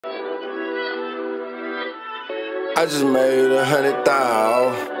I just made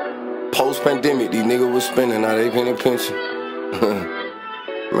 100,000. Post-pandemic, these niggas was spending, now they paying pension.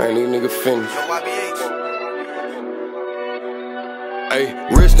 Man, these niggas finished. Ay,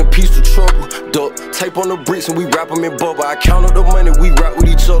 rest in peace to trouble. Duck tape on the bricks and we wrap them in bubble. I count up the money, we rap with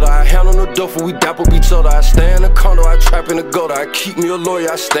each other. I handle the duffel, we dap up each other. I stay in the condo, I trap in the gutter. I keep me a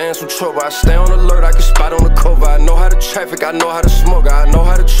lawyer, I stand some trouble. I stay on alert, I can spot on the cover. I know how to traffic, I know how to smoke. I know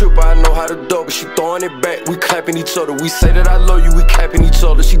how to trip, I know how to double. She throwing it back, we clapping each other. We say that I love you, we capping each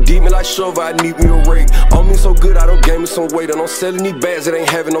other. She did me like shovel, I need me a rake. On me so good, I don't gain me some weight. And I'm selling these bags, it ain't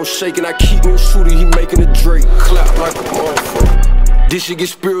having no shaking. I keep me a shooter, he making a Drake. Clap like a motherfucker. This shit get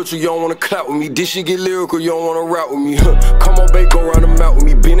spiritual, you don't wanna clap with me. This shit get lyrical, you don't wanna rap with me. Come on, babe, go round the mouth with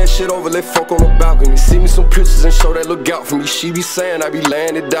me. Bend that shit over, let fuck on the balcony. See me some pictures and show that look out for me. She be saying I be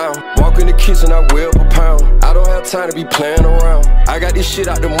laying it down. Walk in the kitchen, I weigh up a pound. I don't have time to be playing around. I got this shit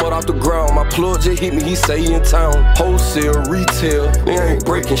out the mud off the ground. My plug just hit me, he say he in town. Wholesale, retail, nigga ain't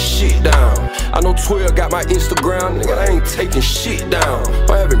breaking shit down. I know 12 got my Instagram, nigga, I ain't taking shit down.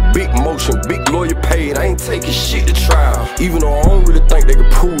 I'm having big motion, big lawyer paid, I ain't taking shit to trial. Even though I don't really think they can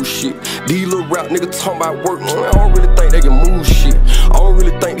prove shit. These little rap niggas talking about work, I don't really think they can move shit. I don't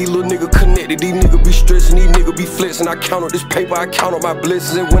really think these little niggas connected. These niggas be stressing, these niggas be flexing. I count up this paper, I count up my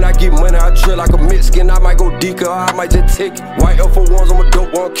blessings. And when I get money, I drill like a Mexican. I might go deeper, or I might just take it. White F01s, I'm a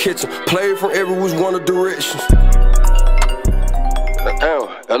dope one kitchen. Play from every which one of directions.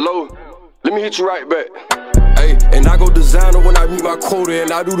 Hello, let me hit you right back. Ay, and I go designer when I meet my quota.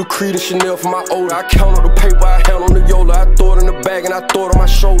 And I do the Creed and Chanel for my older. I count up the paper, I hand on the Yola. I throw it in the bag and I throw it on my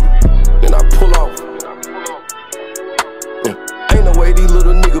shoulder. Then I pull off. Ain't no way these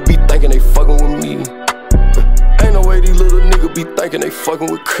little niggas be thinking they fucking with me. Ain't no way these little niggas be thinking they fucking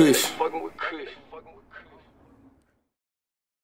with Kush.